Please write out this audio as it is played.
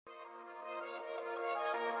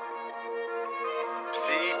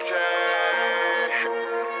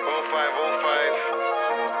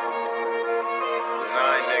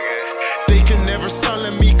They can never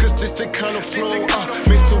silence me, cause this the kind of flow.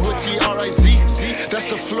 Mixed with T-R-I-Z, that's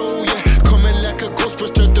the flow, yeah. Coming like a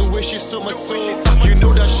ghostbuster, the way she sold my soul. You know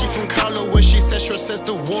that she from Carlo, when she says she says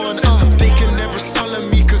the one. They can never silence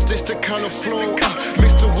me, cause this the kind of flow.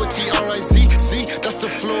 Mixed with T-R-I-Z, that's the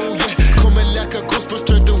flow, yeah. Coming like a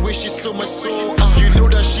ghostbuster, the way she sold my soul. You know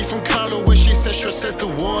that she from Carlo, when she says she says the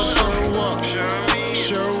one. Sure what?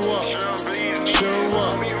 Sure what? Sure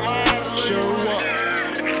what? Sure what?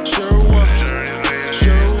 Sure what?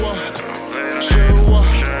 Sure what?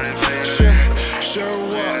 Sure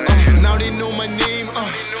what? Now they know my name.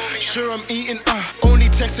 Sure I'm eating. Only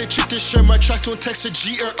text a chick to share my tracks, don't text a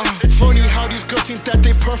G or Funny how these girls think that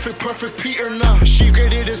they perfect Peter. She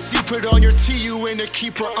graded a C, put on your T, you ain't a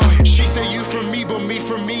keeper. She say you for me, but me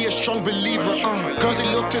for me, a strong believer. Girls they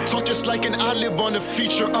love to talk just like an ad-lib on a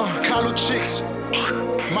feature. Carlo chicks,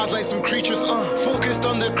 minds like some creatures. Focused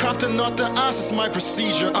on the craft and not the ass, it's my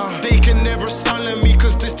procedure. They can never silence me,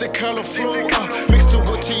 cause this the Carlo flow. Mixed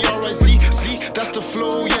with T-R-I-Z, that's the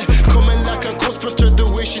flow, yeah. Coming like a ghostbuster, the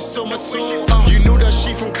way she sold my soul. You know that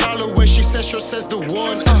she from Carlo, when she says she says the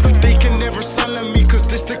one. They can never silence me, cause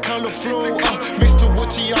this the Carlo flow. Mixed with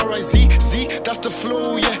T-R-I-Z, that's the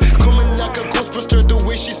flow, yeah. Coming like a ghostbuster, the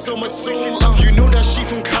way she sold my soul. You know that she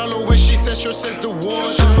from Carlo, when she says she says the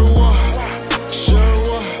one.